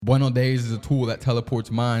Buenos days is a tool that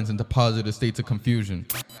teleports minds into positive states of confusion.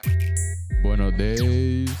 Buenos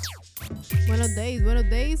days. Buenos days, buenos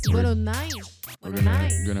days, buenos nights. We're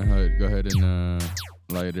gonna go ahead and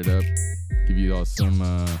light it up. Give you all some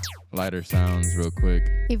lighter sounds real quick.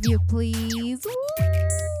 If you please. Woo!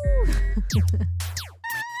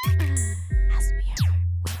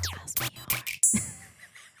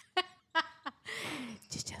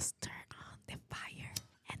 You just turn on the fire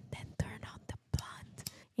and then turn on the blunt.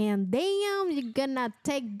 And damn, you're gonna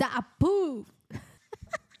take that poof.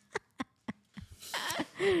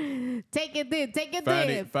 Take it deep, take it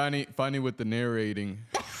deep. Funny with the narrating.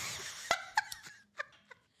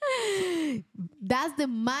 That's the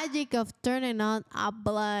magic of turning on a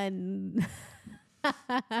blunt.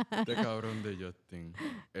 Este cabrón de Justin.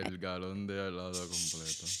 El galón de helado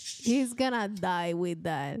completo. He's gonna die with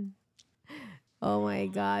that. Oh my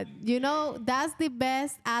God. You know, that's the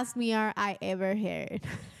best ASMR I ever heard.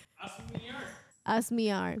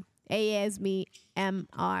 ASMR.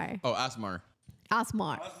 ASMR. Oh, Asmar.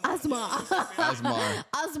 Asmar.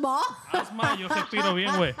 Asma, yo respiro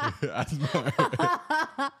bien, güey. Asmar.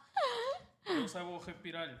 Yo sabo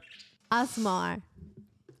respirar. Asmar.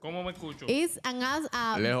 ¿Cómo me escucho? It's an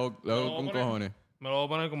Lejos con cojones. Me lo voy a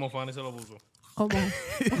poner como Fanny se lo puso. ¿Cómo?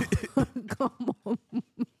 ¿Cómo?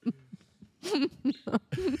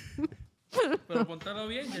 Pero póntalo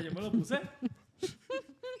bien, ya yo me lo puse.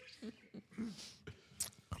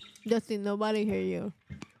 Justin, nobody hear you.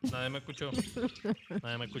 Nadie me escuchó.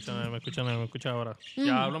 Nadie me escucha ahora.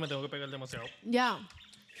 Ya hablo, me tengo que pegar demasiado. Ya.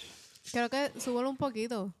 Creo que súbelo un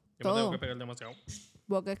poquito. Yo me tengo que pegar demasiado.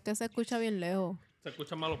 Porque es que se escucha bien lejos. Se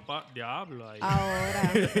escuchan malos diablo ahí.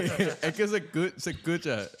 Ahora. Es que se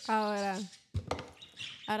escucha. Ahora,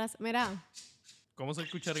 mira. ¿Cómo se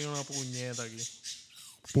escucharía una puñeta aquí?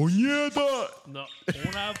 ¡Puñeta! No,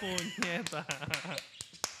 una puñeta.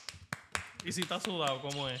 ¿Y si está sudado,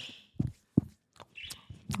 cómo es?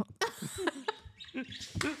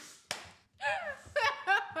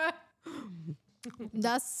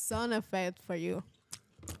 That's sound effect for you.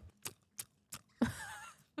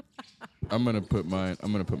 I'm gonna put my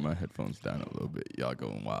headphones down a little bit. Y'all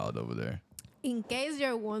going wild over there. In case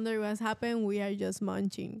you're wondering what's happened, we are just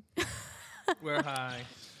munching. We're high.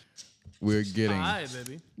 We're getting Hi,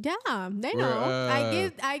 baby. Yeah, they know.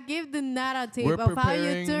 I give the narrative of how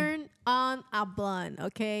you turn on a blunt,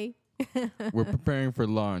 okay? We're preparing for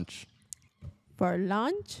launch. For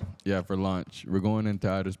lunch? Yeah, for launch. We're going into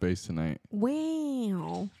outer space tonight.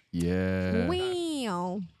 Wow. Yeah.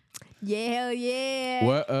 Wow. Yeah, yeah.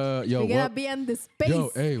 What yo, we're gonna be in the space.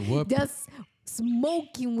 Yo, hey, what just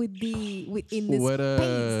smoking in the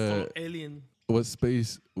space. Alien. What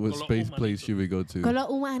space place should we go to? Con los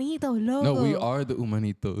humanitos, loco. No, we are the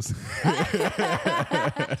humanitos.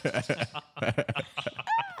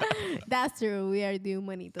 That's true. We are the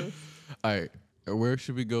humanitos. All right. Where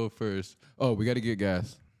should we go first? Oh, we got to get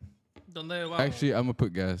gas. ¿Dónde vamos? Actually, I'm going to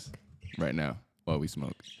put gas right now while we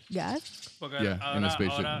smoke. Gas? Porque Yeah, in the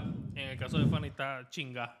spaceship. ahora, en el caso de Fanny está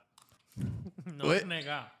chinga. No What? es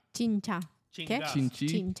nega. Chincha. Chinga. ¿Qué? Chinchi?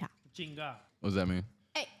 Chincha. Chinga. What does that mean?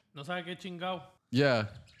 Hey. ¿No sabes qué es chingao? Yeah.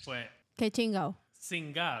 Pues, ¿Qué chingao?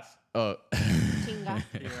 sin gas. Oh. Chinga.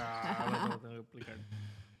 Ya, ahora te lo tengo que explicar.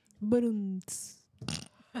 Brunts.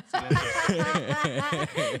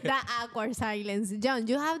 That awkward silence. John,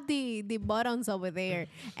 you have the buttons over there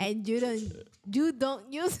and you don't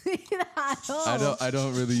use it at all. I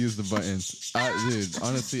don't really use the buttons. Dude,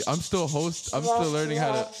 honestly, I'm still host. I'm still learning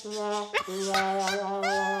how to.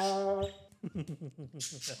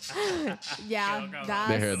 Yeah,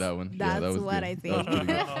 They heard that one. That's Yeah, that was what good. I That think. was pretty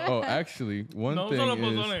good. Oh, actually, one No thing solo is.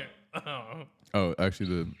 botones. Oh,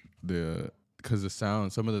 actually, the because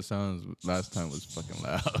some of the sounds last time was fucking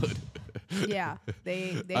loud. Yeah,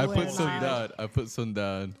 they I were put some loud. down. I put some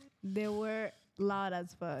down. They were loud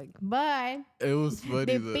as fuck. But It was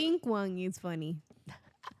funny. the pink one is funny.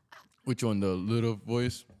 Which one? The little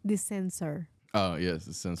voice? The sensor. Oh, yes,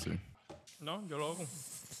 the sensor. No, yo lo hago.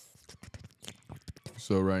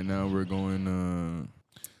 So right now we're going.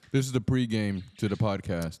 This is the pregame to the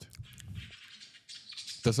podcast.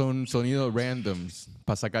 Estos son sonidos randoms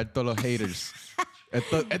para sacar todos los haters.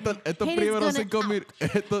 Estos primeros 5 minutos.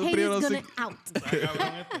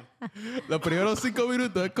 Los primeros 5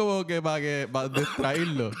 minutos es como que para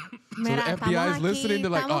distraerlo. So the FBI is listening,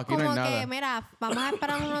 they're like, oh, aquí no hay nada. Mira, vamos a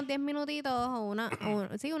esperar unos 10 minutitos, unos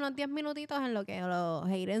 10 minutitos en lo que los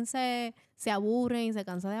haters se aburren y se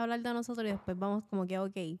cansan de hablar de nosotros y después vamos como que,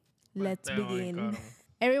 ok, let's begin.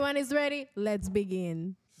 Everyone is ready, let's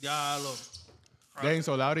begin. Ya lo... Dang,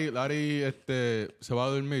 so Lauri se va a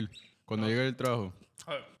dormir cuando llegue del trabajo.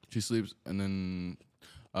 She sleeps and then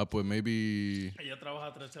Ah, pues maybe... Ella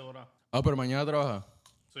trabaja 13 horas. Ah, pero mañana trabaja.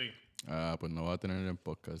 Sí. Ah, pues no va a tener el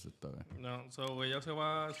podcast esta vez. No, so ella se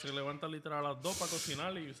levanta literal a las 2 para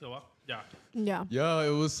cocinar y se va. Ya. Yeah. Yo,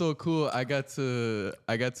 it was so cool. I got to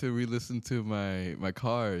re-listen to my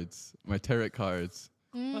cards, my tarot cards.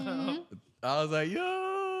 I was like,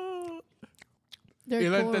 yo. They're Y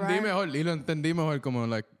lo cool, entendí right? mejor. Y lo entendí mejor como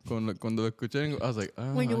like cuando lo escuché. I was like,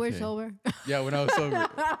 ah, When you were okay. sober. Yeah, when I was sober.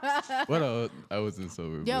 Well, I wasn't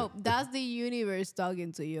sober. Yo, that's the universe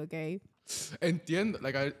talking to you, okay? Entiendo.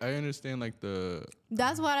 Like I understand like the.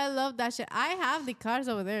 That's what I love that shit. I have the cards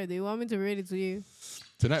over there. Do you want me to read it to you?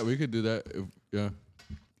 Tonight we could do that. Yeah,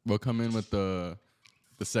 we'll come in with the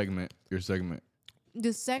segment. Your segment.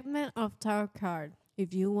 The segment of tarot card.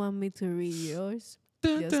 If you want me to read yours,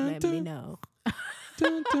 just let me know.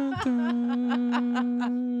 Dun, dun, dun,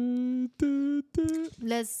 dun, dun.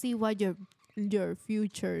 Let's see what your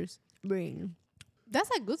futures bring. That's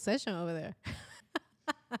a good session over there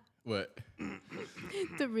What?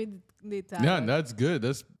 to read the tarot. Yeah, that's good.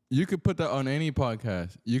 You could put that on any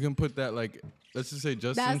podcast. You can put that like, let's just say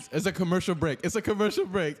Justin's. It's a commercial break. It's a commercial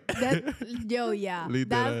break. Yeah. Leave that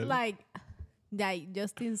That's in. like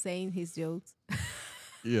Justin saying his jokes.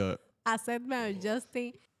 Yeah. A segment of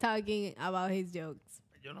Justin talking about his jokes.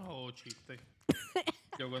 Yo no hago chiste.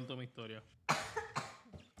 Yo cuento mi historia.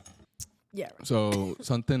 Yeah. So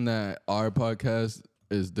something that our podcast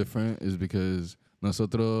is different is because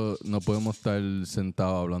nosotros no podemos estar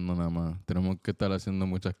sentados hablando nada más. Tenemos que estar haciendo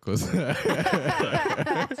muchas cosas.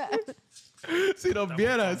 si nos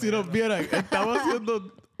vieran, estamos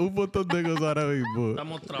haciendo un montón de cosas ahora mismo.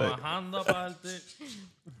 Estamos trabajando aparte.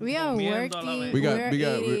 We are Comiendo a la working. vez.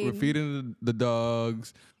 We're eating. feeding the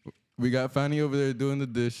dogs. We got Fanny over there doing the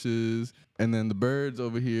dishes, and then the birds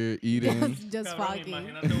over here eating. Just Cabrón, fucking.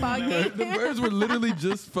 imagínate un Fucking. The birds were literally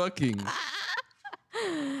just fucking.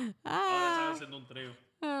 Ahora están haciendo un trío.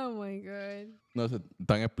 Oh my god. No, se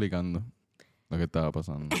están explicando lo que estaba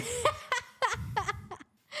pasando.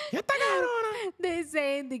 They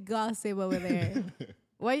saying the gossip over there.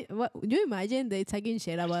 What you imagine they talking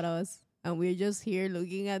shit about us and we're just here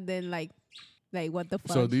looking at them like what the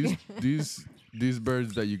fuck? So these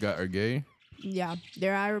birds that you got are gay? yeah,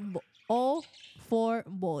 there are all 4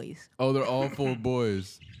 boys. Oh, they're all 4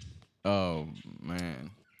 boys. Oh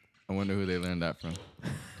man, I wonder who they learned that from.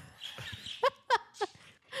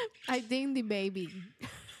 I think the baby.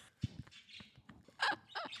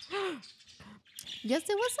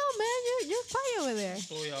 Justin, what's up, man? You're quiet over there.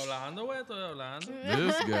 Estoy hablando, güey. Estoy hablando.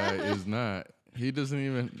 This guy is not. He doesn't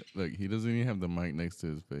even have the mic next to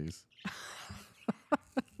his face.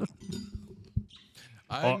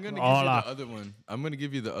 I'm gonna give you the other one. I'm gonna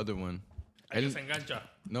give you the other one. Ahí se engancha.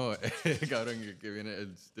 No, cabrón, que viene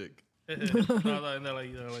el stick. No, dale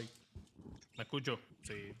ahí. ¿Me escucho?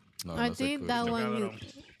 Sí. No, I no se think escucha.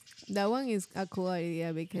 that one is a cool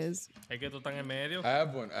idea because Es que tú estás en medio. I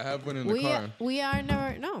have one in the car. we are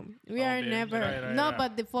never bien, never mira. no,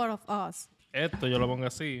 but the 4 of us. Esto yo lo pongo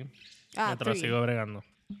así. Mientras 3. sigo bregando.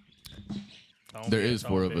 There is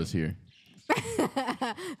 4 of us here.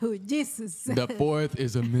 Oh, Jesus. The 4th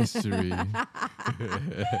is a mystery.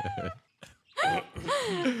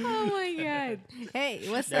 Oh my god. Hey,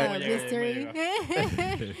 what's Ya, up, ya, mystery?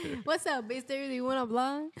 What's up, mystery? Do you want to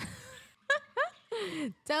blog?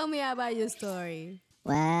 Tell me about your story.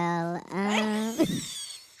 Well,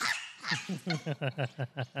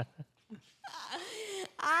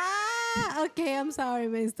 Okay, I'm sorry,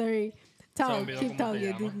 mystery. Talk, olvidó keep cómo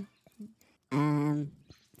te talking.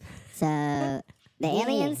 so the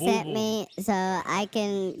alien sent me so I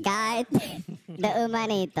can guide the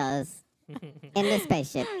humanitos in the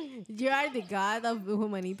spaceship. You are the god of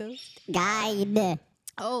humanitos. Guide.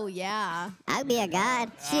 Oh yeah. I'll be a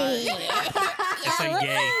god. She. Soy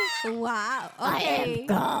gay. Wow. Okay.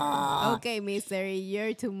 Okay, mystery,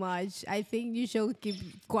 you're too much. I think you should keep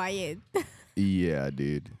quiet. Yeah,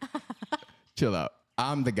 dude. Chill out.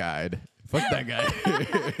 I'm the guide. Fuck that guy.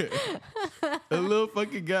 A little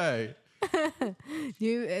fucking guy.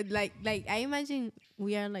 You like I imagine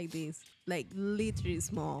we are like this, like literally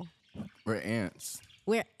small. We're ants.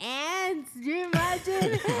 We're ants. Do you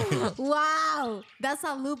imagine? Wow, that's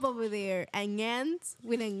a loop over there. An ant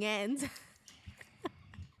with an ant.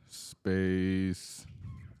 Space.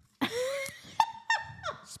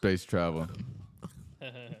 Space travel.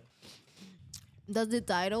 That's the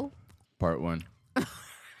title. Part 1.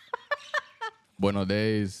 Buenos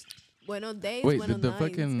days. Buenos days. Wait, buenos nights.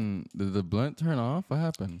 did the blunt turn off? What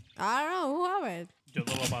happened? I don't know. Who have it? Yo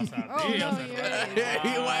te lo paso a Oh, ti. no, hace you're rato.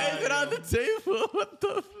 right. Why is it on the table? What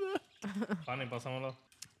the fuck? Fanny, pásamelo.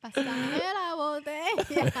 Pásame la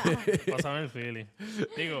botella. Pásame el Philly.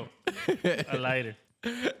 Digo, al aire.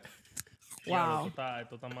 Wow.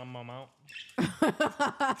 Esto está más mamado.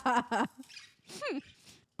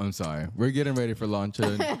 I'm sorry. We're getting ready for lunch.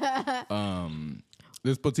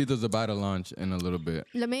 This potito's about to launch in a little bit.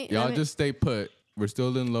 Y'all just stay put. We're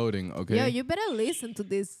still in loading, okay? Yo, you better listen to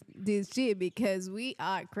this shit because we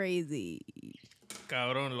are crazy.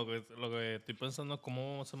 Cabrón, lo que estoy pensando es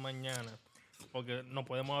cómo vamos a hacer mañana. Porque no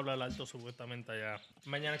podemos hablar alto supuestamente allá.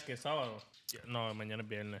 ¿Mañana es que sábado? No, mañana es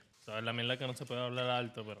viernes. ¿Sabes? La mierda es que no se puede hablar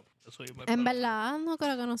alto, pero eso yo me En verdad, no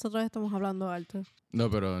creo que nosotros estemos hablando alto. No,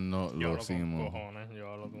 pero no Yo lo hablo seguimos. con cojones,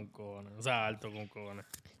 yo hablo con cojones. O sea, alto con cojones.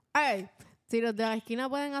 Ey, si los de la esquina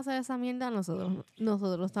pueden hacer esa mierda,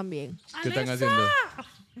 nosotros también. ¿Qué están haciendo?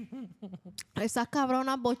 Esas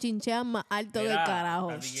cabronas bochinchean más alto que el Mira,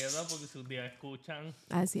 carajo. la izquierda, porque si un día escuchan,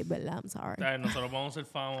 Ah, sí, es verdad, I'm sorry. ¿sabes? Nosotros vamos a ser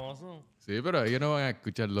famosos. Sí, pero ellos no van a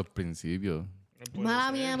escuchar los principios. No puede Mala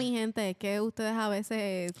ser. mía, mi gente, es que ustedes a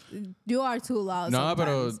veces... You are too loud No,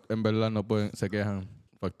 pero sometimes. en verdad no pueden, se quejan.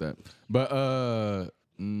 Fuck that. But,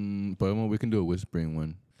 we can do a whispering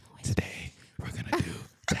one. Today, we're gonna do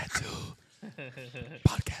tattoo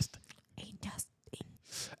podcast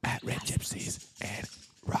at Red Gypsies and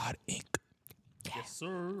Rod Inc. Yes,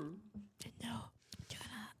 sir. No, you're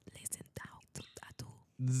gonna listen down to tattoo.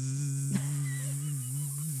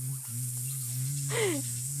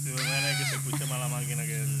 Si me imagino que se escuche más la máquina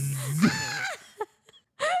que el...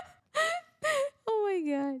 Oh my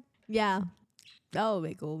God. Yeah. That would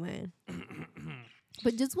be cool, man.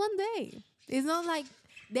 But just one day. It's not like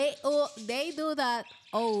they do that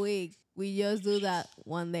all week. We just do that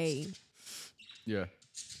one day. Yeah.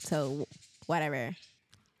 So, whatever.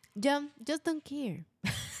 Just don't care.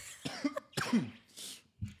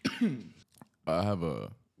 I have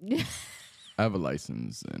a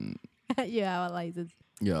license and You have a license.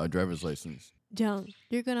 yeah, a driver's license. John,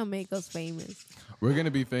 you're gonna make us famous. We're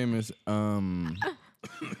gonna be famous.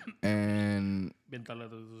 And Bien tarde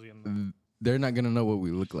estoy diciendo. they're not gonna know what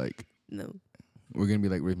we look like. No. We're gonna be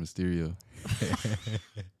like Rey Mysterio.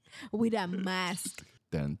 With a mask.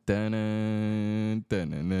 Dun, dun, dun, dun,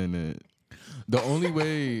 dun, dun, dun. The only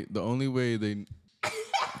way they.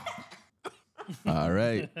 All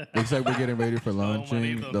right. Looks like we're getting ready for launching.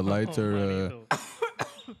 manito. The lights are Manito.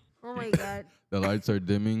 Oh my God. the lights are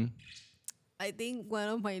dimming. I think one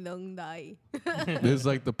of my lungs died. This is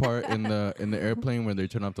like the part in the airplane where they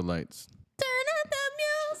turn off the lights. Turn on the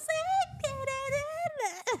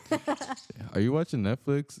music. Are you watching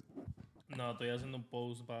Netflix? No, estoy haciendo un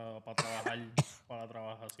post para trabajar, para la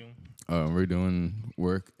trabajación. We're doing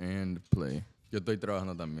work and play. Yo estoy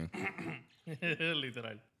trabajando también.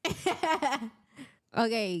 Literal.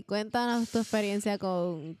 Ok, cuéntanos tu experiencia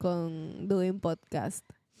con doing podcast.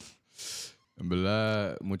 En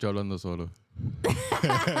verdad, mucho hablando solo.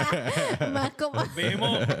 Más como...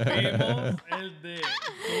 Vimos el de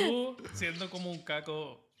tú siendo como un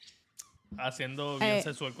caco haciendo bien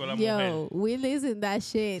sexual con la mujer. Yo, we listen that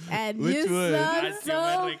shit. And Which you one? sound Yo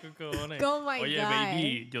so... me rico, cojones. Oh my Oye, God.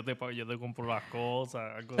 baby, yo te compro las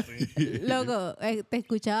cosas, algo así. Loco, te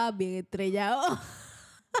escuchaba bien estrellado.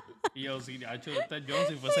 Y yo, si hecho este John,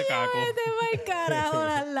 si fuese caco. Te va el carajo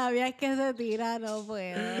las labias que se tira, no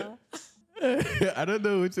puedo. I don't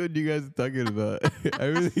know which one you guys are talking about. I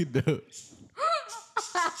really don't.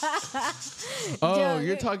 Oh,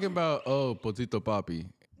 you're talking about Potito Papi.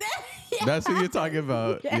 That's who you're talking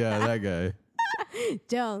about. Yeah, that guy.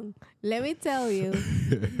 John, let me tell you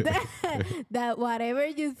that whatever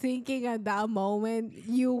you're thinking at that moment,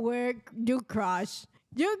 you crush.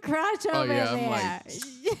 You crush over yeah, I'm there. like-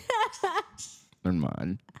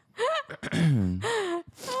 Normal.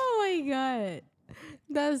 Oh my God.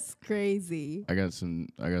 That's crazy. I got some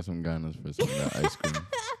ganas for some of that ice cream.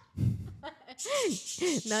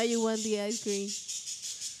 Now you want the ice cream.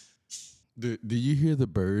 Do you hear the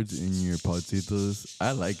birds in your potitos?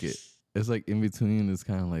 I like it. It's like in between. It's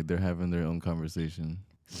kind of like they're having their own conversation.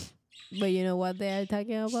 But you know what they are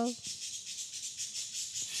talking about?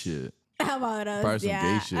 Shit. About us, Probably some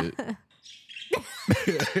yeah. gay shit.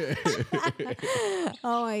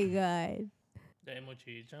 Oh my God. Ya hay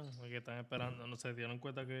mochichan, porque están esperando, no se dieron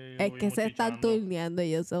cuenta que Es voy que se están mochichando. turneando.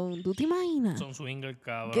 Ellos son... ¿Tú te imaginas? Son swinger, Que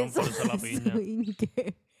cabrón, por eso la piña.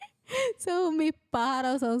 swinger. Son mis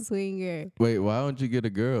pájaros son swinger. Wait, why don't you get a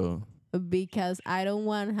girl? Because I don't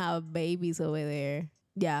want to have babies over there.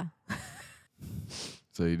 Yeah.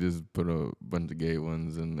 So you just put a bunch of gay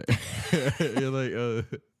ones in there. You're like,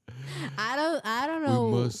 I don't know.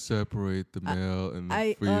 we must separate the male and the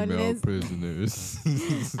I female prisoners.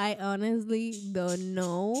 I honestly don't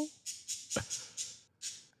know.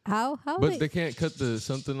 How But they can't cut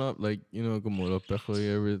something up like, como los pejos y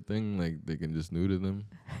everything. Like, they can just neuter them.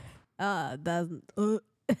 that's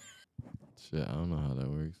Shit, I don't know how that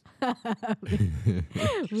works.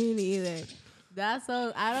 me neither. That's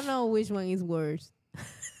so. I don't know which one is worse.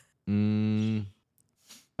 I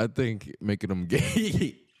think making them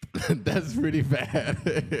gay. That's pretty bad.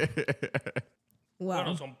 Wow.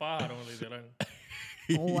 Bueno, son pájaros, literal.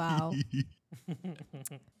 Wow.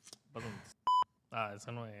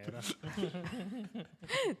 Eso no era.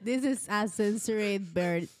 This is a censored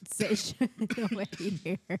bird session over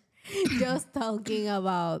here. Just talking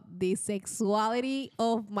about the sexuality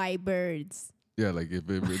of my birds. Yeah, like if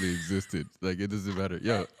it really existed. Like it doesn't matter.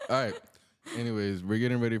 Yo, all right. Anyways, we're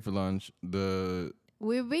getting ready for lunch.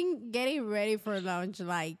 We've been getting ready for lunch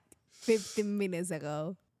like 15 minutes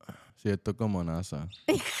ago. Sí, esto como NASA.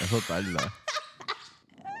 Eso tarda.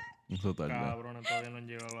 Cabrones, todavía no han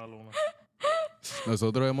llegado a la luna.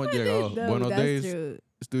 Nosotros hemos llegado. No, Buenos that's Days true.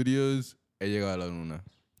 Studios, he llegado a la luna.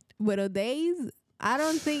 Buenos days. I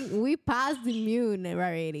don't think we passed the moon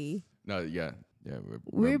already. No, yeah.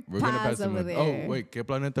 We're gonna pass past the over moon. there. Oh, wait, ¿qué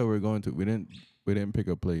planeta we're going to? We didn't pick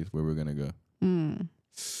a place where we're gonna go.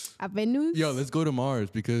 A Venus. Yo, let's go to Mars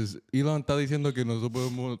because Elon está diciendo que nosotros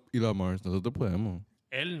podemos ir a Mars. Nosotros podemos.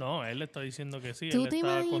 Él no, él está diciendo que sí. ¿Tú Él te está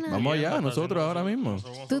imaginas? construyendo, Vamos allá, está nosotros haciendo ahora mismo.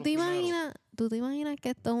 nosotros ¿Tú te primero. imaginas que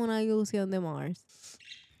esto es una ilusión de Mars?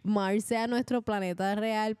 Mars sea nuestro planeta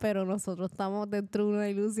real, pero nosotros estamos dentro de una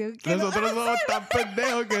ilusión que Nosotros somos tan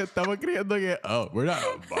pendejos que estamos creyendo que, we're not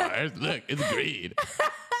on Mars. Look, it's green.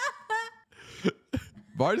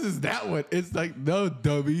 Mars is that one. It's like, no,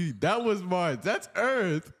 dummy. That was Mars. That's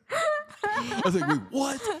Earth. I was like, wait,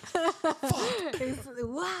 what?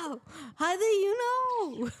 wow, how do you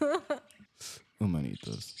know?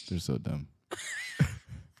 Humanitos. They're so dumb.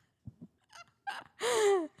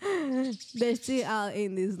 They're still out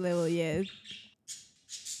in this level, yes.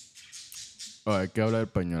 Oh, hay que hablar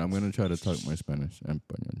español. I'm going to try to talk my Spanish en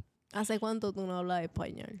español. ¿Hace cuánto tú no hablas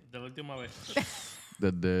español? De la última vez.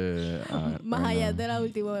 Desde... Más allá de la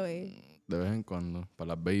última vez. De vez en cuando. Para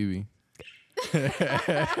las baby.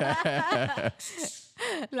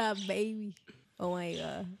 La baby. Oh my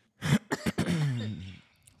God.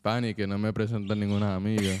 Fanny, que no me presenta ninguna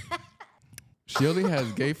amiga. She only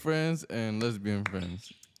has gay friends and lesbian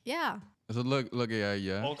friends. Yeah. Eso es lo que hay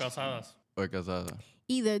ya. O casadas. O casada.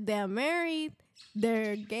 Either they're married,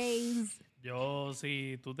 they're gays. Yo,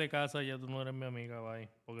 si tú te casas, ya tú no eres mi amiga, bye.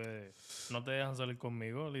 Porque no te dejan salir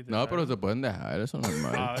conmigo, literal. No, pero se pueden dejar, eso es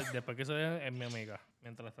normal. Después que se dejen, es mi amiga.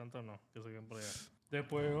 Mientras tanto, no. Que soy empleado.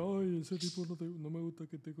 Después, ay, ese tipo no me gusta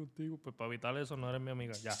que esté contigo. Pues para evitar eso, no eres mi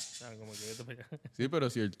amiga. Ya, como que vete para allá. Sí, pero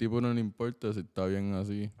si el tipo no le importa, si está bien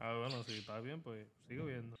así. Bueno, si está bien, pues sigo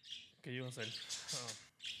viendo. ¿Qué yo voy a hacer?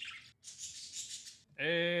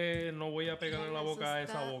 No voy a pegarle la boca a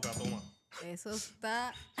esa boca, toma. Eso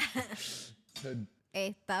está...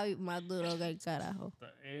 está más duro que el carajo.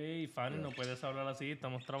 Ey, Fanny, no puedes hablar así.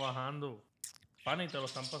 Estamos trabajando. Fanny, te lo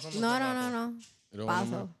están pasando. No.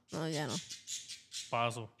 Paso. No, ya no.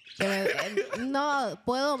 Paso. No,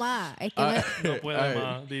 puedo más. Es que No puede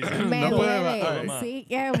más, dice. me no puede duele. más. Sí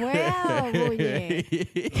que puedo, puñe.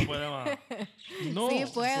 No puede más. No, Sí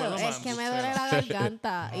puedo. Es más, que me embustera. duele la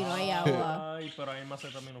garganta y no hay agua. Ay, pero hay más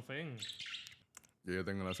acetaminofén. Yo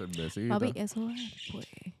tengo la cervecita. Papi, eso es, pues.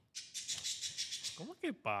 ¿Cómo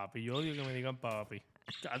que papi? Yo odio que me digan papi.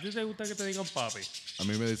 ¿A ti te gusta que te digan papi? A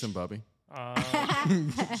mí me dicen papi.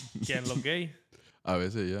 ¿Quién? ¿Los gays? A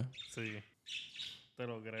veces ya. Sí. Te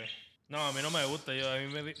lo creo. No, a mí no me gusta. Yo a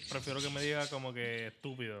mí prefiero que me diga como que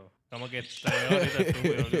estúpido. Como que te veo ahorita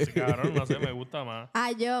estúpido. Yo sí, cabrón, no sé, me gusta más.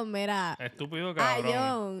 A John, mira. Estúpido, A cabrón.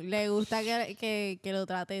 John le gusta que lo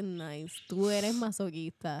traten nice. Tú eres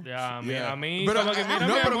masoquista. Ya, Yeah. a mí Pero, como que mira,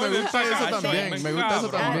 no, mi pero me amor, gusta esa eso cacha, también, me gusta eso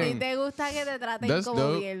encabrona. A también. ti te gusta que te traten That's como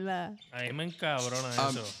dope. mierda. A mí me encabrona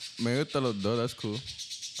eso. Me gustan los dos, that's cool.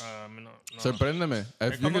 A mí no. Sorpréndeme.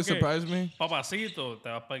 Es If you como can que, surprise me. Papacito, te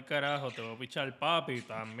vas para el carajo, te voy a pichar papi,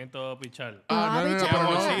 también te voy a pichar. Ah, No, pichar. pero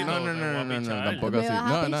Amorcito, no, te voy a pichar. tampoco ¿Me así. vas a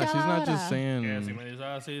No, pichar she's not ahora? just Que si saying. me dices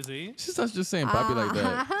así, sí. She's not just saying papi like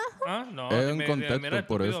that. No, Es un mira, contexto mira,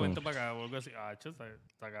 por estúpido, eso. vente para acá o algo así.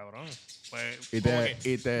 Está cabrón. Pues, Y como te, que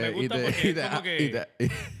y te, me y gusta te, porque y es como te,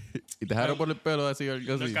 que... y te jaro por el pelo así o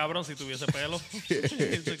algo No, así. cabrón, si tuviese pelo.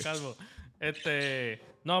 Soy calvo.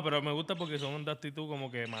 No, pero me gusta porque son de actitud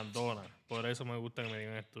como que mandona. Por eso me gusta que me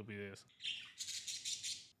digan estupidez.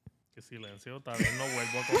 Qué silencio, está bien, no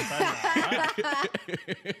vuelvo a contar nada.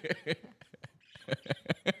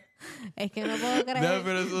 Es que no puedo creer. No,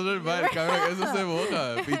 pero eso es normal, cabrón. Eso se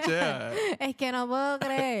boja, pichea. Es que no puedo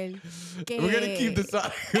creer que... We're gonna keep the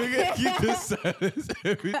silence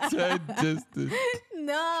every time, Justin.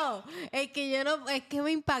 No, es que yo no... Es que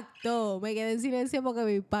me impactó. Me quedé en silencio porque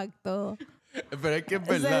me impactó. Pero es que es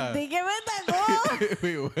verdad. Sentí que me atacó.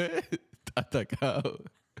 Wait, what? Atacado.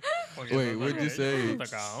 Wait, what'd you say?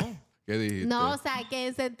 ¿Qué dijiste? No, o sea, que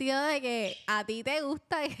en sentido de que a ti te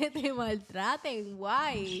gusta que te maltraten,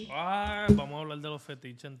 guay. Vamos a hablar de los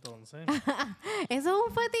fetiches entonces. ¿Eso es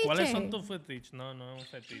un fetiche? ¿Cuáles son tus fetiches? No, no es un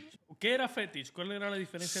fetiche. ¿Qué era fetiche? ¿Cuál era la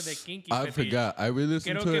diferencia de kink y I fetiche? forgot. I really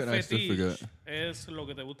listened Creo to que it and I still fetiche forgot. es lo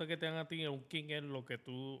que te gusta que te hagan a ti. Un kink es lo que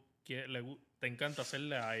tú te encanta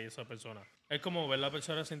hacerle a esa persona. Es como ver a la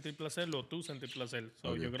persona sentir placer o tú sentir placer.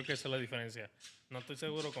 Okay. Yo creo que esa es la diferencia. No estoy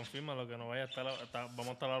seguro, confirma lo que no vaya a estar. Vamos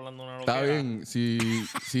a estar hablando de una loquera. Está bien. Si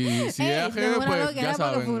es no es AGB, una pues loquera ya porque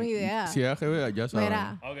saben. fue una idea. Si es AGB, ya saben.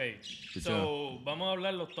 Mira. Ok, so vamos a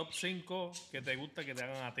hablar los top 5 que te gusta que te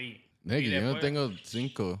hagan a ti. Nigga, Y yo no después- tengo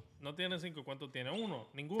 5. ¿No tienes 5? ¿Cuántos tienes? ¿1?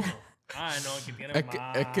 ¿Ninguno? No, aquí tienes Es que,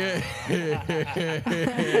 más. es que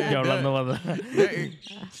Yo hablando más.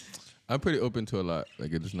 I'm pretty open to a lot.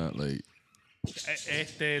 Like it's not like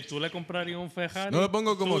 ¿Tú le comprarías un Ferrari? no le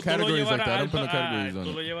pongo como ¿Tú lo categories like llevaras that. I al don't put no categories on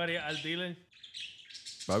 ¿Tú lo it. llevarías al dealer?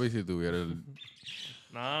 Papi, si tuviera el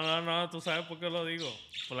No, tú sabes por qué lo digo.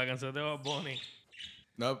 Por la canción de Bad Bunny.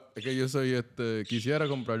 no, es que yo soy quisiera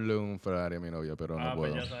comprarle un Ferrari a mi novia, pero no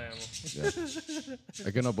Pues puedo. ya sabemos. Ya.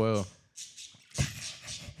 Es que no puedo.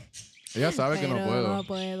 Ella sabe que no Pero puedo. no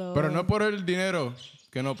puedo. Pero no por el dinero,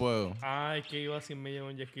 que no puedo. Es que iba a 100 millas en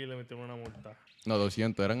un jet ski y le metieron una multa. No,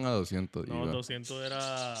 200, eran a 200. No, iba. 200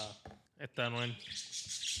 era Anuel.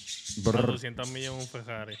 Brr. 200 millas en un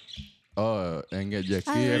Ferrari. Oh, en el jet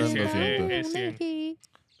ski Ay, eran sí, 200. es 100. aquí.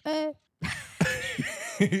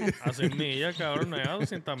 A 100 millas, cabrón, no es a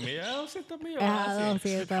 200 millas, es a 200 millas. A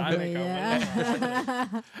 200 Ay, me cago en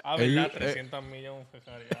millas. verdad, 300 millas un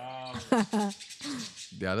Ferrari.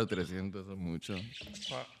 Ya los 300 son mucho.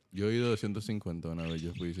 Yo he ido 250 una vez,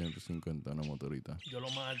 yo fui 150 en una motorita. Yo lo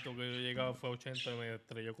más alto que yo llegaba fue 80 y me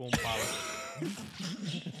estrelló con un palo.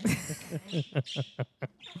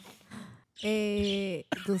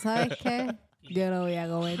 ¿Tú sabes qué? Yo lo voy a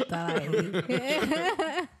comentar ahí.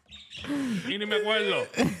 Y ni me acuerdo.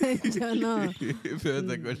 Yo no. Pero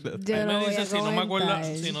te acuerdas. Yo Él no me voy dice, a si no me acuerdas,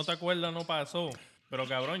 comentar. si no te acuerdas, no pasó. Pero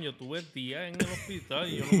cabrón, yo tuve días en el hospital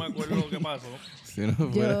y yo no me acuerdo lo que pasó. Si no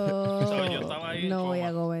fuera- ¿Sabes? Yo estaba ahí en no voy coma.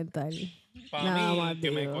 a comentar. Para Nada mí, más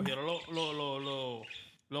que me digo. cogieron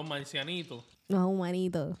los marcianitos. Los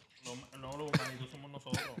humanitos. No, los humanitos somos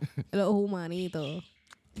nosotros. Los humanitos.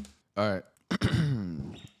 All right.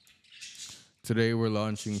 Today we're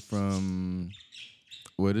launching from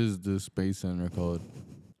what is the space center called?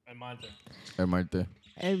 El Marte. El Marte.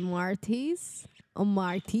 El Martis. O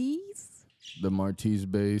Martis. The Martis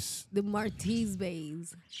base. The Martis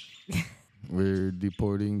base. We're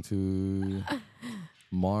deporting to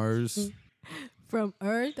Mars. From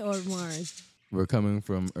Earth or Mars? We're coming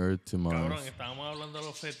from Earth to Cabrón, Mars. estábamos hablando de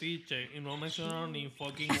los fetiches y no mencionaron ni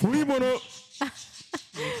fucking ¡Fuímonos!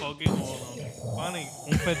 ni fucking mono. Fanny,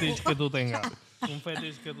 un fetiche que tú tengas. Un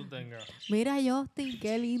fetiche que tú tengas. Mira, Justin,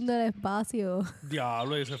 qué lindo el espacio.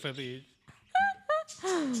 Diablo, ese fetiche.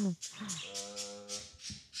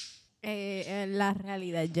 En la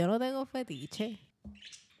realidad, yo no tengo fetiche.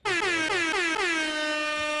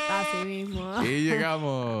 Así mismo. Y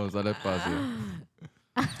llegamos al espacio.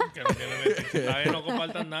 Que no tiene fetiche. A ver, no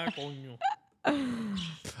compartan nada, coño.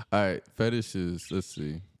 All right, fetishes. Let's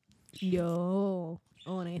see. Yo,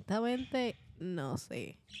 honestamente, no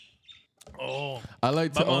sé. Oh, I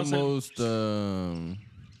like to Vamos a hacer- almost.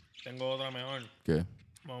 tengo otra mejor. ¿Qué?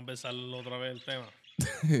 Vamos a empezar otra vez el tema.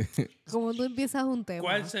 Como tú empiezas un tema.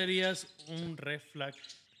 ¿Cuál serías un red flag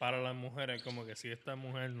para las mujeres? Como que si esta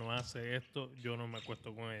mujer no hace esto, yo no me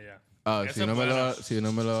acuesto con ella. Ah, Esa si es no, buena. si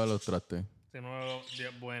no me lava los trastes. Si no,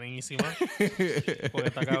 buenísima. Porque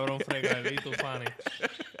está cabrón fregadito, Fanny.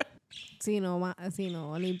 Si no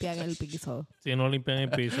limpian el piso. Si no limpian el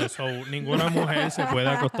piso. So, ninguna mujer se puede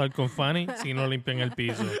acostar con Fanny si no limpian el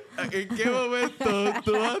piso. ¿En qué momento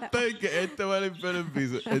tú vas a estar que este va a limpiar el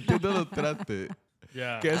piso? Entiendo los trastes.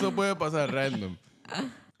 Ya. Que eso puede pasar random.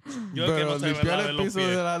 Yo es que Pero no se me limpiar lave el los piso pies.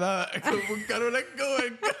 de la nada es como un caro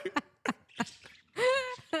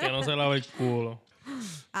Que no se lave el culo.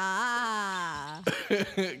 Ah,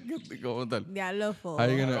 ¿Cómo tal? ya lo fue. How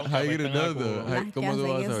you gonna know though? Las que ¿Cómo tú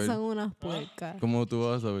vas a hacen eso saber? son unas puercas. ¿Cómo tú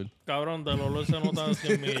vas a saber? Cabrón, del olor se nota a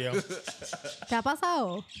 100 millas. ¿Te ha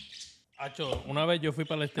pasado? Acho, una vez yo fui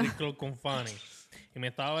para el street club con Fanny y me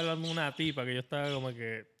estaba bailando una tipa que yo estaba como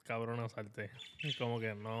que cabrona, salté. Como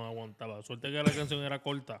que no aguantaba. Suerte que la canción era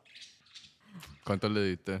corta. ¿Cuánto le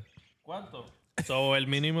diste? ¿Cuánto? So, el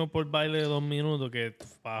mínimo por baile de 2 minutos, que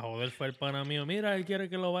para joder fue el pana mío. Mira, él quiere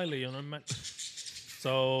que lo baile, yo normal.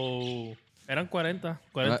 So, eran 40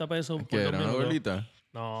 pesos por ¿Qué 2 era una minutos. abuelita?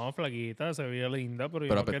 No, flaquita, se veía linda, pero yo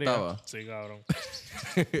Pero no quería. apestaba. Sí, cabrón.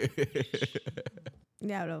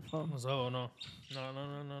 Diablo, fo. So, no.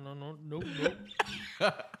 No.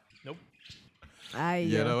 Nope. Ay,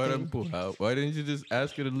 Y era ahora Justin. empujado. Why didn't you just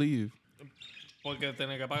ask her to leave? Porque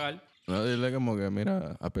tenía que pagar. No, dile como que,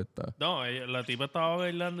 mira, apesta. No, la tipa estaba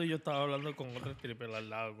bailando y yo estaba hablando con otra stripper al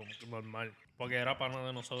lado, como que normal. Porque era pana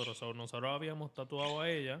de nosotros. So, nosotros habíamos tatuado a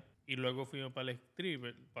ella y luego fuimos para el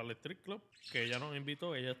strip club, que ella nos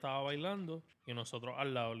invitó. Ella estaba bailando y nosotros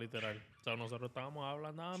al lado, literal. O sea, nosotros estábamos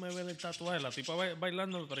hablando, me ve el tatuaje. La tipa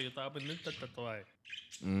bailando, pero yo estaba pendiente del tatuaje.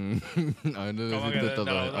 ¿A dónde Como que hiciste de el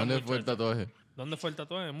tatuaje? la otra ¿Dónde fue el muchacha. tatuaje? ¿Dónde fue el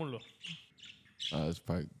tatuaje? En el muslo. Ah, it's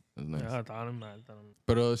nice. Estaba normal.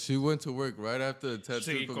 Pero she went to work right after the tattoo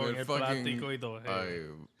Sí, con el plástico y todo. Ay,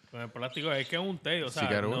 Con el plástico es que es un té, o she sea,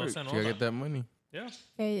 gotta no work. se She gotta get nota. that money. Yeah.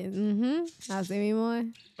 Así mismo es.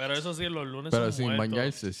 Pero eso sí, los lunes Pero son sin muertos.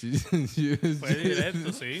 bañarse. Fue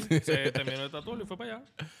directo, sí. Se terminó el tatuaje y fue para allá.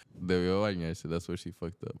 Debió bañarse. That's where she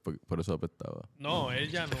fucked up. Por eso apestaba. No,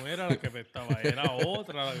 ella no era la que pestaba, era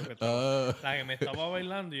otra la que pestaba. Ah. La que me estaba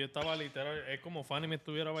bailando, yo estaba literal, es como Fanny me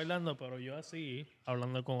estuviera bailando, pero yo así,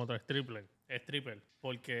 hablando con otra stripper,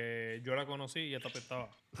 porque yo la conocí y ella apestaba.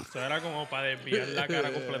 O sea, era como para desviar la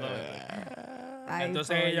cara completamente. Ay,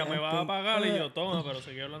 Entonces fo, ella me va a Justin. pagar y yo, toma, pero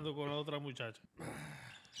seguí hablando con la otra muchacha.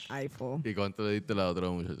 Ay, fo. ¿Y cuánto le diste a la otra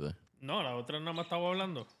muchacha? No, la otra nada más estaba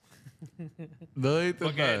hablando. No le diste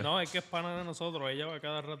Porque nada. no, es que es pana de nosotros. Ella va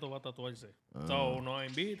cada rato va a tatuarse. So, nos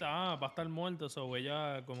invita, va a estar muerta. So,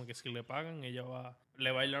 ella, como que si le pagan, ella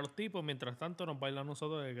le baila a los tipos. Mientras tanto, nos baila a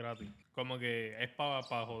nosotros de gratis. Como que es para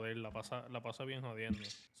joder, la pasa bien jodiendo.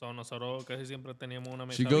 So, nosotros casi siempre teníamos una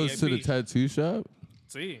mesa She goes to the VIP. tattoo shop?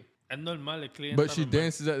 Sí, es normal, el cliente. But she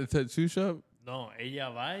dances at the tattoo shop? No, ella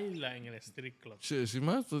baila en el street club. Shit, she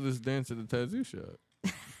might as well just dance at the tattoo shop.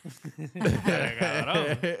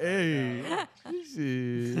 Cabrón. Hey,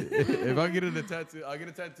 shit. If I get a tattoo, I'll get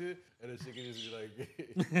a tattoo, and then she can just be like,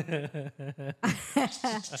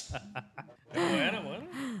 Bueno.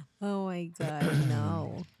 Oh my God,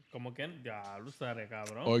 no. Como que diablo, estaré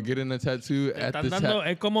cabrón. or getting a tattoo Te at están the dando,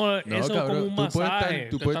 es como, No, eso es como cabrón, un tú puedes masaje. estar,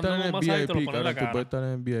 tú Te puedes están estar dando en un el masaje y te lo VIP, ponen en cabrón, la tú cara. puedes estar en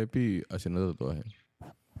el VIP haciendo tatuajes.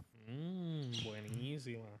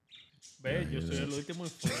 Buenísima. Ve, yo soy el último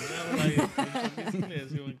en hablar y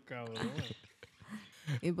silencio, el cabrón.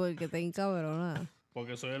 ¿Y por qué te encabrona?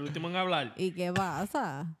 Porque soy el último en hablar. ¿Y qué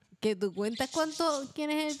pasa? ¿Que tú cuentas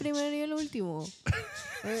quién es el primero y el último?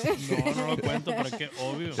 No lo cuento, pero es que es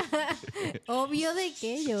obvio. ¿Obvio de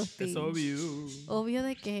qué, Justin? Es obvio. ¿Obvio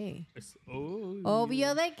de qué? Es obvio.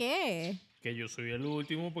 ¿Obvio de qué? Que yo soy el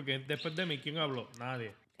último porque después de mí, ¿quién habló?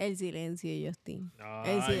 Nadie. El silencio, Justin.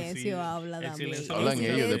 Ay, El silencio sí. habla El también. silencio Hablan el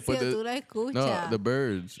ellos, silencio, después de- tú lo No, escuchas. the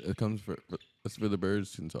birds. It comes for, that's for the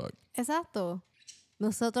birds to talk. Exacto.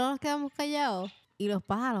 Nosotros nos quedamos callados y los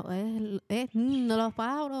pájaros, no, los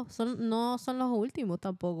pájaros no son los últimos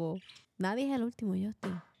tampoco. Nadie es el último,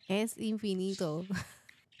 Justin. Es infinito.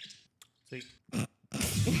 Sí.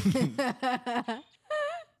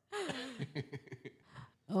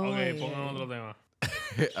 Oh Ok, my pongan God. otro tema.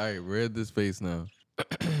 All right, we're at this space now.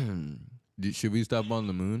 Should we stop on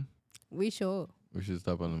the moon? We sure. We should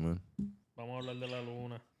stop on the moon. Vamos a hablar de la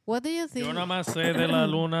luna. What do you think? Yo nada más sé de la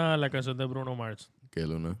luna la canción de Bruno Mars. ¿Qué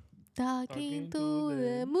luna? Talking to the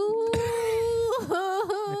the moon.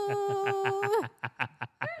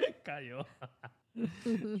 Cayó.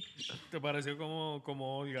 Te pareció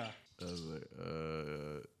como Olga. I was like,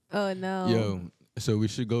 Oh no. Yo, so we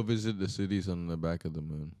should go visit the cities on the back of the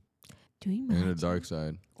moon. Do you And the imagine? dark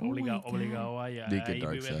side. Oh my God. Obligado allá. Di que Ahí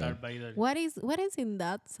dark vive side. Darth Vader. What is in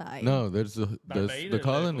that side? No, there's Vader, the el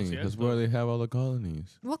colony. That's concierto. where they have all the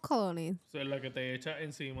colonies. What colonies? O sea, la que te echa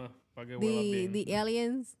encima para que vuelas bien. The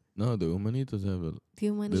aliens, No, the humanitos have it. the They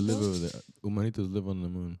live humanitos. over there. Humanitos live on the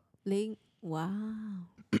moon. Wow.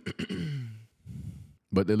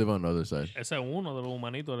 But they live on the other side. Ese es uno de los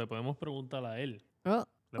humanitos. Le podemos preguntar a él. Oh.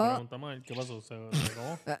 Le Oh. preguntamos a él. ¿Qué pasó? ¿Se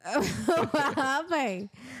acabó? What happened?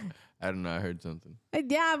 I don't know. I heard something.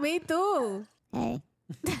 Yeah, me too. Hey.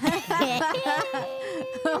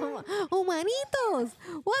 Humanitos.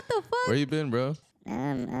 What the fuck? Where you been, bro?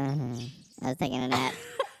 I was taking a nap.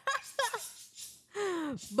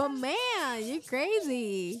 But man, you're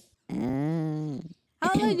crazy. Um,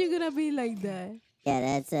 How long you gonna be like that?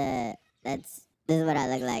 yeah, this is what I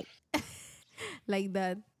look like. Like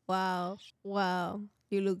that. Wow. Wow.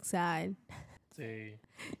 You look sad. Sí.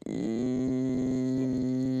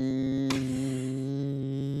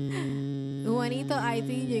 Juanito, I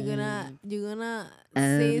think you're gonna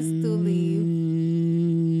cease to live.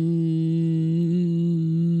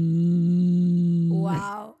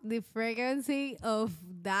 Wow, the frequency of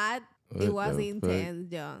that, it What was the intense,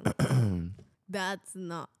 John. That's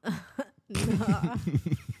not. No.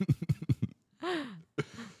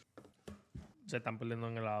 Se están perdiendo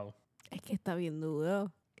en helado. Es que está bien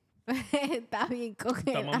duro. Está bien Estamos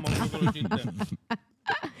congelado. mamando con los chistes.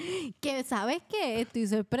 Que, ¿sabes qué? Estoy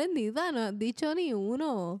sorprendida. No has dicho ni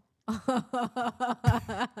uno.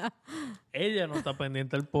 Ella no está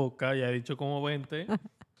pendiente del podcast. Ya he dicho como 20.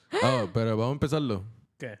 Oh, pero vamos a empezarlo.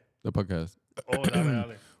 ¿Qué? The podcast. Oh,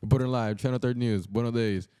 dale. We're putting live. Channel 3 News. Buenos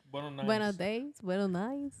days. Buenos nights. Buenos days. Buenos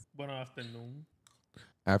nights. Buenos afternoon.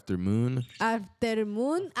 After moon. After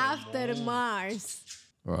moon, after Mars.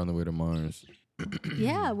 We're on the way to Mars.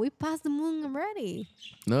 Yeah, we passed the moon already.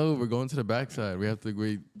 No, we're going to the backside. We have to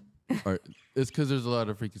wait. It's because there's a lot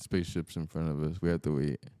of freaking spaceships in front of us. We have to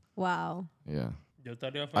wait. Wow. Yeah. Yo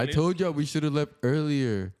estaría I feliz. told y'all we should have left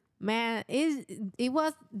earlier. Man, it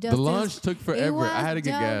was just The launch took forever. I had to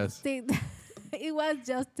get gas. It was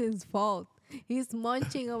Justin's fault. He's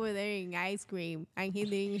munching over there in ice cream, and he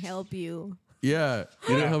didn't help you. Yeah,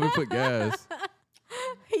 you didn't help me put gas.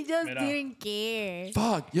 He just Mira. didn't care.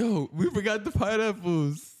 Fuck, yo, we forgot the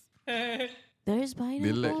pineapples. There's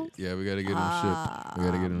pineapples. Yeah, we gotta get them shipped. We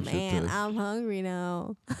gotta get them shipped Man, to us. I'm hungry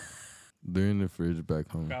now. They're in the fridge back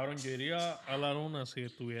home. Cabrón, yo iría a la luna si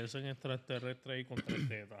estuviesen extraterrestres ahí con 3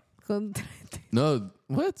 tetas. Con No,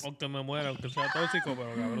 what? Aunque me muera, aunque sea tóxico,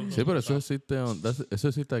 pero cabrón. Sí, pero eso existe, eso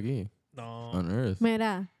existe aquí, No. on Earth.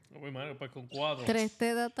 Mira, Uy, madre, pues con 4. 3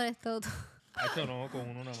 tetas, 3 totos. Esto no, con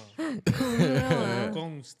uno nada más. What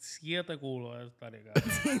Con 7 culos estaría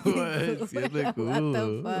cabrón. What? Siete the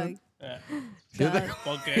culos. fuck? Siete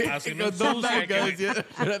Porque así no con dos ensucia que nalgas, me...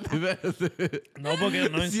 espérate. No, porque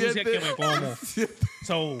no ensucia Siete- que me como. siete-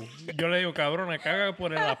 So, yo le digo, cabrón, me caga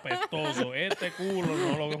por el apestoso. Este culo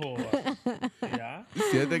no lo joda. ¿Ya?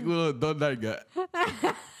 7 culos, 2 nalgas.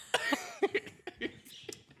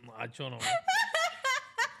 Macho, no.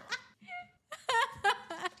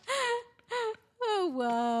 Oh,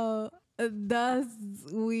 wow. That's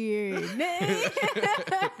weird.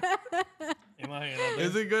 Imagínate.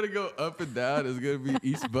 Is it gonna go up and down? Is it gonna be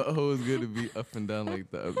each butthole is gonna be up and down like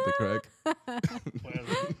the crack? Puede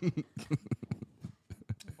ser.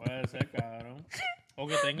 Puede ser, cabrón. O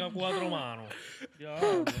que tenga 4 manos. Ya.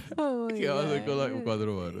 Oh my ¿Qué vas a hacer con God. las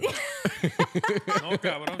 4 manos? No,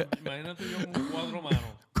 cabrón. Imagínate yo con 4 manos.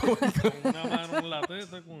 Con una mano en la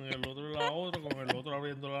teta, con el otro en la otra, con el otro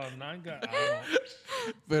abriendo las nalgas. Ah, no.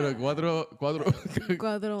 Pero 4 4 manos.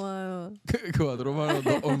 4 manos,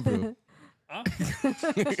 2 hombros. ¿Ah?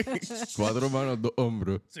 4 manos, 2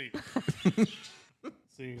 hombros. Sí.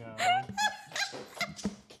 Sí, cabrón.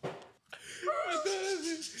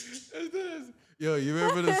 Yo, you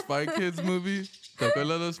remember the Spy Kids movie? ¿Te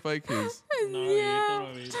acuerdas de los Spy Kids? No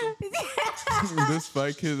he visto. The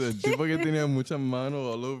Spy Kids, el tipo que tenía muchas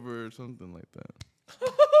manos all over or something like that.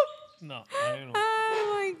 No, ahí no.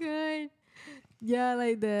 Oh my God. Yeah,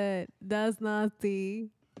 like that. That's nasty.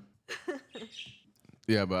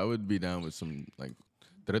 Yeah, but I would be down with some, like,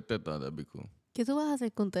 3 tetas, that'd be cool. ¿Qué tú vas a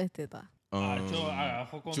hacer con 3 tetas?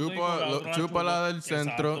 Ajo con todo y con la otra Chupa la chupa. del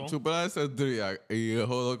centro, Exacto. chupa la del centro y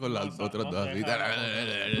jodo con las No, otras no dos. te así.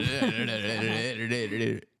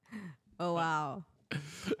 Oh, wow.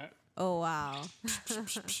 Oh, wow.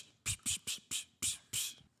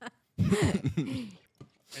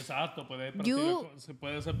 Exacto, puede You- practicar, se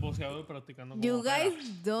puede ser boxeador practicando como You guys opera.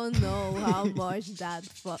 don't know how much that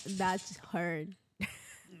hurt.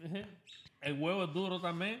 El huevo es duro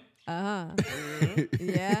también. Ajá.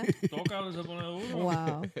 Yeah. Tócalo y se pone duro.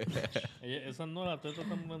 Wow. Esa no, la teta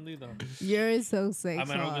tan blandita. You're so A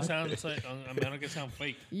menos que sexual. sean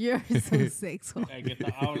fake. You're so sexual. El que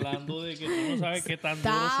está hablando de que tú no sabes qué tan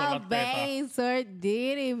duro son las Stop tetas. being so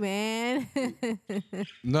dirty, man.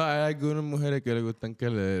 No, hay algunas mujeres que les gustan que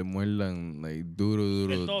le muerdan, like, duro.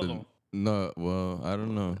 ¿El toto? No, well, I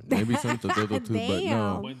don't know. Maybe some toto too, but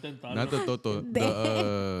no. Voy a intentarlo. Not the toto.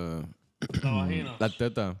 La vagina. La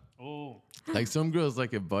teta. Oh. Like, some girls,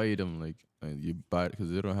 like, it bite them, like, and you bite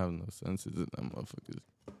because they don't have no senses in them motherfuckers.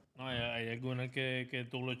 No, hay algunas que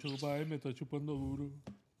tú lo chupas y me está chupando duro.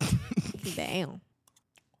 Damn.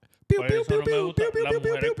 Por eso no me gusta. Las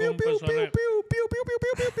mujeres con pezones.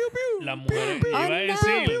 Las mujeres. Iba a no.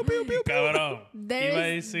 decir. Cabrón. Iba a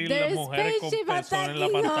decir las there's mujeres con spaceship pezones en la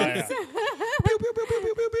attacking pantalla. us.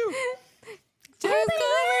 Just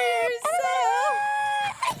cover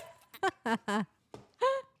yourself.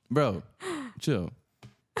 Bro, chill.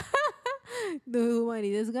 The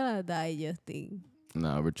humanity is gonna die, Justin.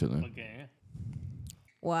 Nah, we're chilling. ¿Por qué?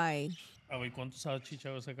 Why? A ver, ¿cuánto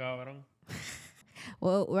salchicha ese cabrón?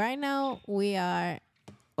 Well, right now we are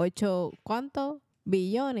 8, ¿cuánto?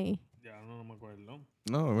 Billones. Ya no me acuerdo.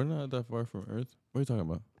 No, we're not that far from Earth. What are you talking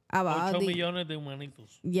about? About 8 the, millones de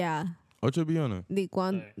humanitos. yeah, 8 billones. the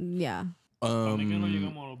yeah, Para mí que no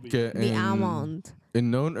llegamos a los billones. the amount.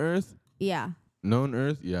 In known Earth? Yeah, Known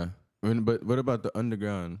Earth? Yeah. I mean, but what about the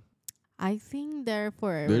underground? I think they're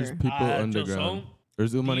forever. There's people Ah, underground. son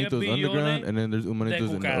There's humanitos 10 underground, billones and then there's de humanitos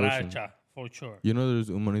in the ocean. cucaracha, for sure. You know there's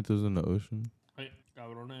humanitos in the ocean? Ay,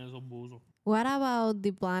 cabrones esos buzos. What about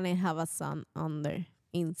the planet have a sun under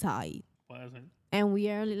inside, Puede ser. and we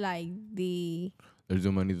are like the There's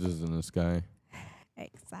humanitos in the sky.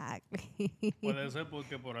 exactly. Puede ser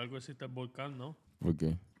porque por algo existe el volcán, ¿no?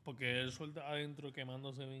 Okay. Porque el sol está adentro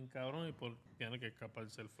quemándose bien cabrón y tiene que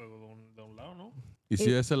escaparse el fuego de un lado, ¿no? Y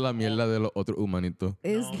si esa es la mierda de los otros humanitos.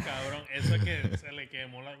 It's No, cabrón, eso es que se le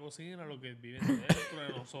quemó la cocina, lo que vive dentro de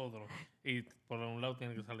nosotros. Y por un lado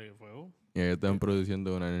tiene que salir el fuego. Y ellos están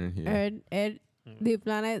produciendo una energía. Earth, the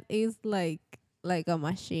planet is like a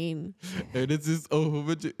machine. And it's just a whole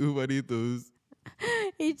bunch of humanitos.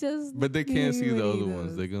 It just But they can't see the other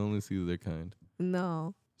ones. humanitos. They can only see their kind.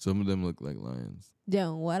 No. Some of them look like lions.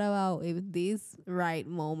 John, what about if this right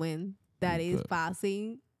moment that is Okay.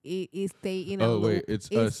 passing, it stay in a Oh, loop? wait, it's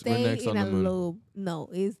it us. We're stay next in on the a moon. loop. No,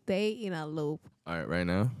 it stay in a loop. All right, right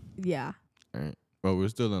now? Yeah. All right. Well, we're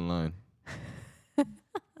still in line.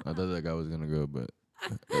 I thought that guy was going to go, but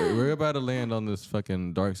we're about to land on this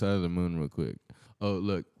fucking dark side of the moon real quick. Oh,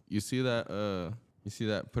 look. You see that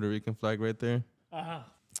Puerto Rican flag right there? Ajá.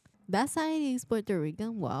 That side is Puerto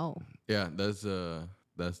Rican. Wow. Yeah, that's the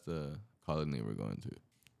colony we're going to.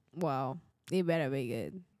 Wow. It better be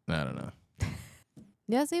good. I don't know.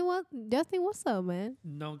 Justin, what's up, man?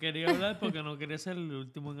 No quería hablar porque no quería ser el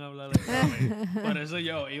último en hablar esta vez. Por eso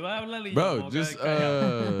yo iba a hablar y yo me Bro, voy a just quedar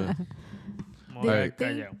callado. Me voy a Alright.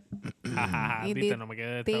 quedar callado. Jajaja, Y viste, di- no me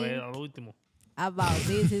quedé esta di- vez al último. About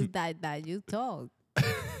this is that you talk.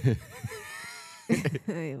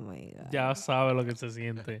 Oh my God. Ya sabe lo que se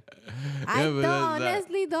siente. I Yeah, but that's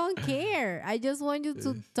honestly don't care. I just want you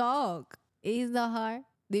to talk. It's not hard.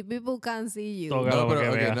 The people can see you. Toca. No, Para pero que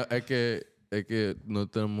okay, vea. no, es que no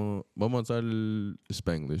tenemos. Vamos a usar el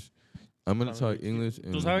Spanglish. I'm gonna talk English.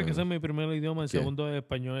 And Tú sabes que ese es Spanish. mi primer idioma, el ¿Qué? segundo es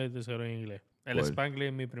español y el tercero es inglés. El ¿Cuál? Spanglish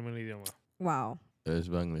es mi primer idioma. Wow.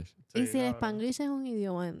 Spanglish. Y Sí, si el cabrón. Spanglish es un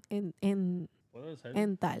idioma en Puede ser.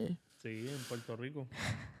 tal. Sí, en Puerto Rico.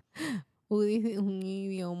 Un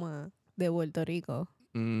idioma de Puerto Rico.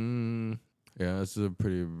 Yeah, that's a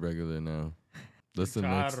pretty regular now. That's the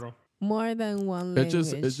next. Charro. More than one It's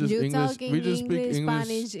language. just you English. talking We just speak English,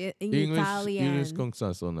 English. Spanish, in English Italian. con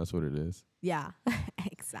sazón. That's what it is. Yeah,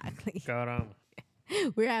 exactly. Cabrón.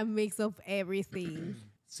 We're a mix of everything.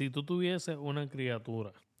 Si tú tuvieses una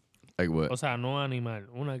criatura, Like what? o sea, no animal,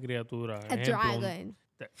 una criatura. A ejemplo, dragon.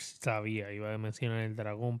 Sabía, iba a mencionar el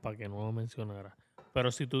dragón para que no lo mencionara. Pero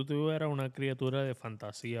si tú tuvieras una criatura de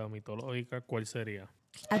fantasía o mitológica, ¿cuál sería?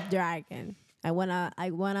 A dragon. I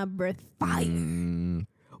wanna birth fire.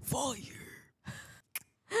 Fire.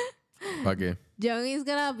 ¿Para qué? John is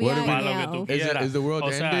gonna be What a do we- Para lo que tú elf. quieras. is the world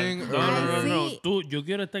O sea, ending, No, no, or- no. Sí. Tú, yo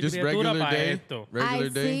quiero esta Just criatura regular para day? esto. Regular I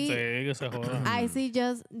day? see. Sí, que se joda.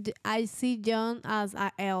 I see John as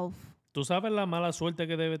a elf. ¿Tú sabes la mala suerte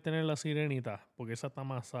que debe tener la sirenita? Porque esa está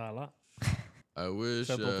más sala. I wish.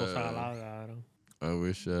 Esa toto salada, cabrón. I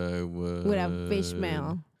wish I was. With a fish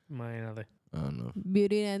smell. Imagínate. I don't know.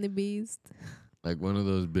 Beauty and the Beast. Like one of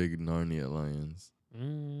those big Narnia lions.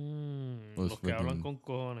 Los Los que hablan fucking- con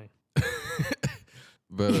cojones.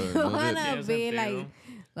 But You no, wanna tiene be sentido.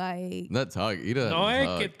 like not talk. He doesn't No es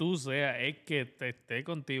talk. que tú seas, es que te esté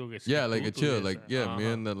contigo. Que si Yeah, tú like a chill. tuvieses- Like, yeah, me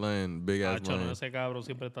Ajá. and that lion, big ass Hacho, no, lion. ese cabrón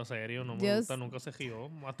siempre está serio. No me Just- gusta, nunca se rió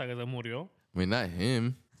hasta que se murió. I mean, not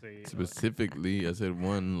him Sí, no. specifically. I said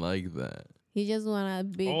one like that. he just wanna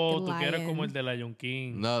be Oh, tú lion. quieres como el de Lion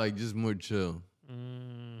King. No, like just more chill.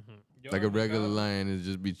 Mhm. Yo Like a en mi regular caso- lion is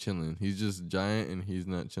just be chilling. He's just giant and he's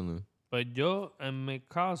not chilling. Pues yo, en mi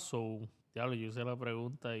caso, ya lo hice la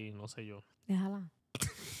pregunta y no sé yo. Déjala.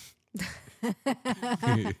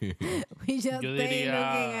 We just Yo stay diría-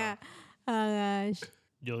 looking at Ash.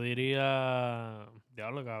 Yo diría,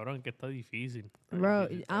 diablo cabrón, que está difícil. Está Bro,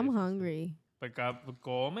 difícil, está I'm difícil. hungry. Pues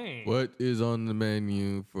come. What is on the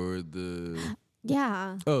menu for the?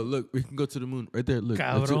 Yeah. Oh, look, we can go to the moon right there. Look,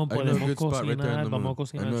 that's Cabrón, it. I know a podemos good spot right there cocinar, on the vamos a moon. I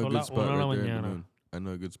cocinar, know a son good las spot 1 de la right there in the mañana. moon. I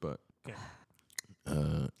know a good spot. ¿Qué?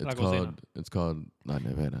 It's La cocina. called. It's called La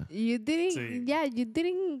Nevera. You didn't. Sí. Yeah, you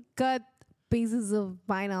didn't cut pieces of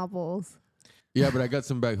pineapples. Yeah, but I got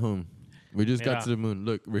some back home. We just got Mira. to the moon.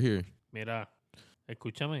 Look, we're here. Mira,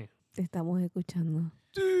 escúchame. Te estamos escuchando.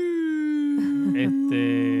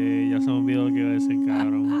 Ya se me olvidó lo que iba a decir,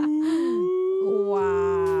 cabrón. Wow.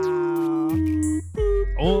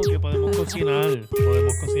 Oh, que podemos cocinar.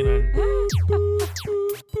 Podemos cocinar.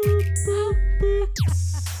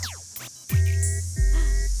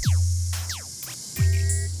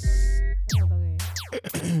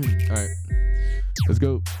 All right. Let's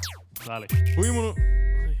go. Dale. Fuímonos.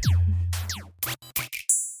 Ay.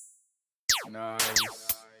 Nice.